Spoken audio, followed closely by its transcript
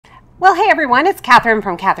Well, hey everyone, it's Catherine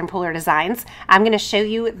from Catherine Pooler Designs. I'm going to show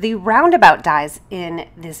you the roundabout dies in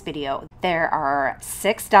this video. There are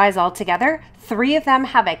 6 dies altogether. 3 of them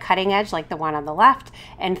have a cutting edge like the one on the left,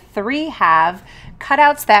 and 3 have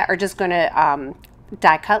cutouts that are just going to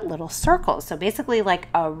die cut little circles. So basically like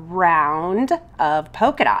a round of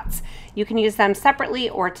polka dots. You can use them separately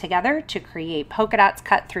or together to create polka dots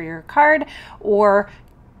cut through your card, or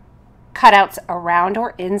cutouts around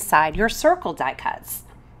or inside your circle die cuts.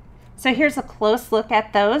 So here's a close look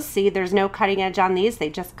at those. See, there's no cutting edge on these. They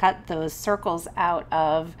just cut those circles out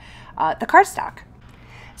of the cardstock.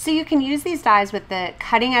 So you can use these dies with the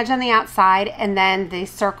cutting edge on the outside and then the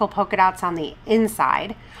circle polka dots on the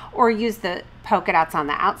inside, or use the polka dots on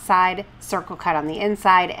the outside, circle cut on the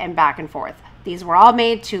inside, and back and forth. These were all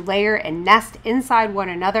made to layer and nest inside one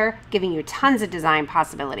another, giving you tons of design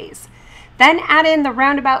possibilities. Then add in the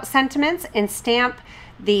roundabout sentiments and stamp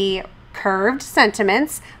the curved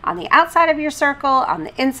sentiments on the outside of your circle, on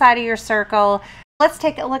the inside of your circle. Let's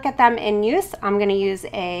take a look at them in use. I'm going to use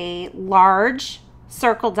a large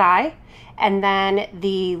circle die, and then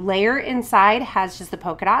the layer inside has just the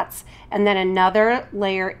polka dots, and then another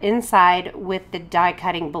layer inside with the die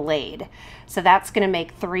cutting blade. So that's going to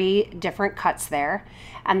make 3 different cuts there.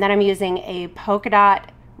 And then I'm using a polka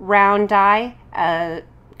dot round die, a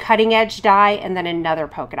cutting edge die, and then another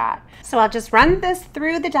polka dot. So I'll just run this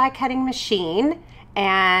through the die cutting machine,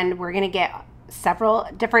 and we're going to get several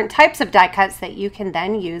different types of die cuts that you can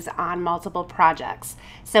then use on multiple projects.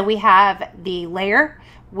 So we have the layer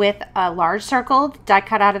with a large circle die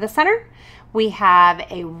cut out of the center. We have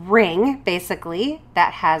a ring basically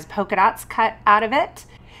that has polka dots cut out of it.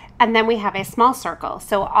 And then we have a small circle.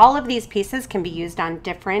 So all of these pieces can be used on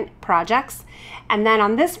different projects. And then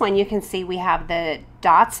on this one, you can see we have the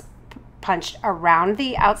dots punched around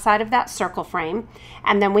the outside of that circle frame.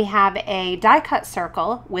 And then we have a die cut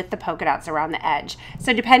circle with the polka dots around the edge.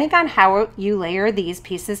 So depending on how you layer these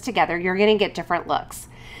pieces together, you're gonna get different looks.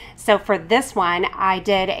 So for this one, I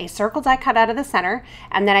did a circle die cut out of the center,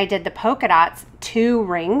 and then I did the polka dots, 2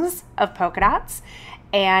 rings of polka dots.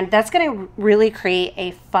 And that's going to really create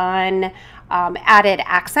a fun added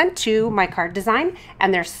accent to my card design.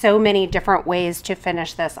 And there's so many different ways to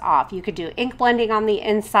finish this off. You could do ink blending on the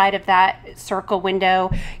inside of that circle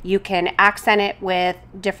window. You can accent it with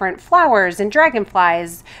different flowers and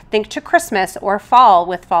dragonflies. Think to Christmas or fall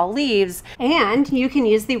with fall leaves. And you can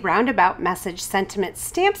use the roundabout message sentiment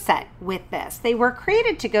stamp set with this. They were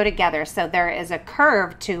created to go together. So there is a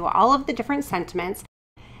curve to all of the different sentiments.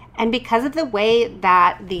 And because of the way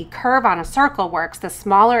that the curve on a circle works, the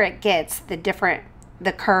smaller it gets, the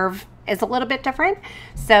curve is a little bit different.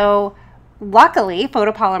 So luckily,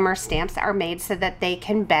 photopolymer stamps are made so that they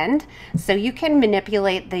can bend. So you can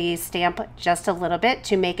manipulate the stamp just a little bit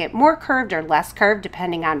to make it more curved or less curved,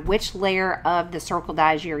 depending on which layer of the circle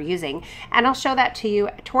dies you're using. And I'll show that to you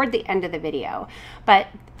toward the end of the video. But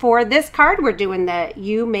for this card, we're doing the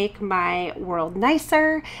You Make My World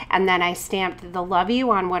Nicer, and then I stamped the Love You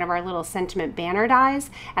on one of our little sentiment banner dies,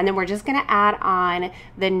 and then we're just gonna add on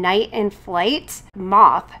the Night in Flight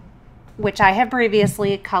moth, which I have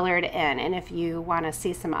previously colored in. And if you want to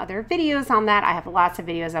see some other videos on that, I have lots of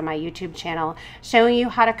videos on my YouTube channel showing you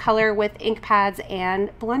how to color with ink pads and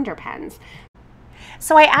blender pens.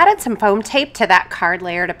 So I added some foam tape to that card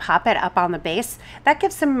layer to pop it up on the base. That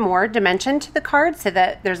gives some more dimension to the card so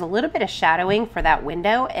that there's a little bit of shadowing for that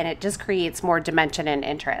window, and it just creates more dimension and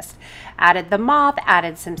interest. Added the moth,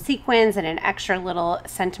 added some sequins and an extra little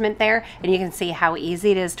sentiment there, and you can see how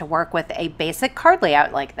easy it is to work with a basic card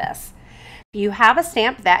layout like this. If you have a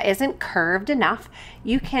stamp that isn't curved enough,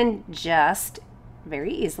 you can just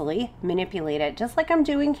very easily manipulate it, just like I'm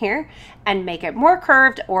doing here, and make it more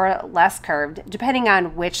curved or less curved, depending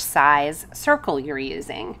on which size circle you're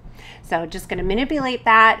using. So just going to manipulate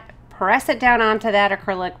that, press it down onto that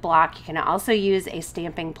acrylic block. You can also use a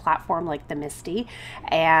stamping platform like the Misty,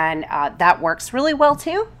 and that works really well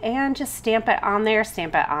too. And just stamp it on there,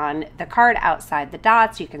 stamp it on the card outside the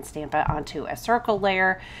dots. You can stamp it onto a circle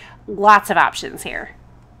layer. Lots of options here.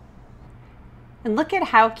 And look at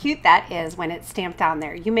how cute that is when it's stamped on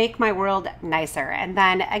there. You make my world nicer. And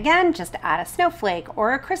then again, just add a snowflake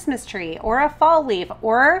or a Christmas tree or a fall leaf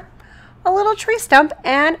or a little tree stump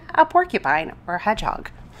and a porcupine or hedgehog.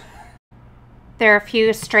 There are a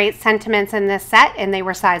few straight sentiments in this set, and they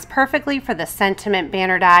were sized perfectly for the sentiment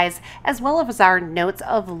banner dies as well as our notes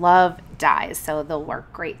of love dies, so they'll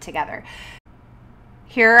work great together.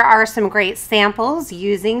 Here are some great samples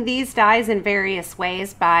using these dies in various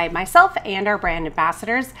ways by myself and our brand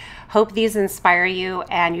ambassadors. Hope these inspire you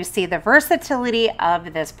and you see the versatility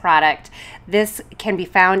of this product. This can be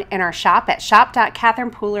found in our shop at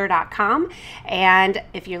shop.catherinepooler.com. And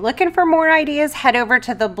if you're looking for more ideas, head over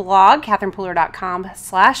to the blog,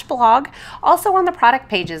 catherinepooler.com/blog. Also on the product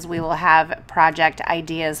pages, we will have project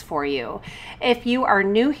ideas for you. If you are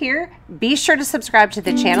new here, be sure to subscribe to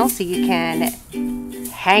the channel so you can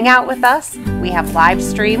hang out with us. We have live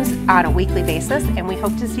streams on a weekly basis and we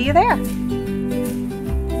hope to see you there.